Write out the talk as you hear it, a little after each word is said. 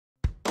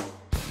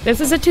This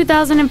is a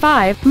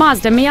 2005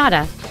 Mazda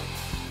Miata.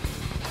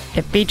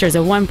 It features a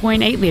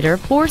 1.8-liter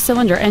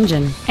four-cylinder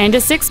engine and a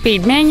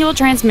 6-speed manual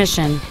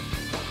transmission.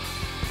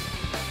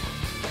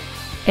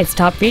 Its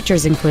top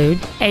features include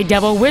a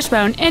double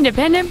wishbone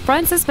independent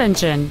front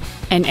suspension,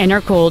 an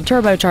intercooled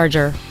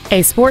turbocharger,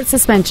 a sport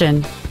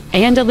suspension,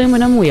 and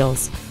aluminum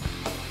wheels.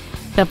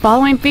 The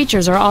following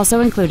features are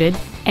also included: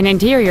 an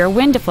interior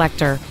wind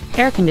deflector,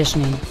 air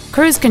conditioning,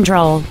 cruise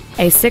control,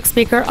 a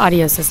 6-speaker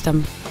audio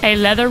system, a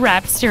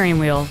leather-wrapped steering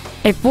wheel,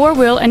 a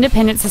 4-wheel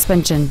independent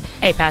suspension,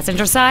 a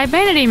passenger side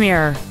vanity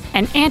mirror,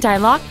 an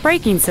anti-lock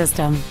braking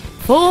system,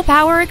 full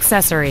power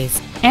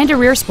accessories, and a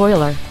rear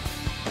spoiler.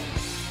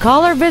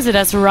 Call or visit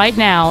us right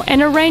now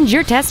and arrange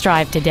your test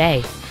drive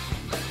today.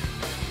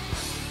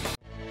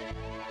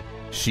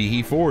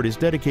 Sheehy Ford is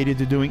dedicated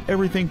to doing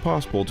everything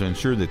possible to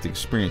ensure that the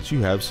experience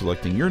you have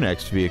selecting your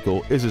next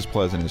vehicle is as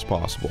pleasant as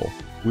possible.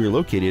 We are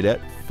located at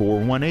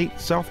 418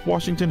 South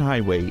Washington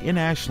Highway in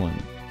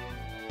Ashland.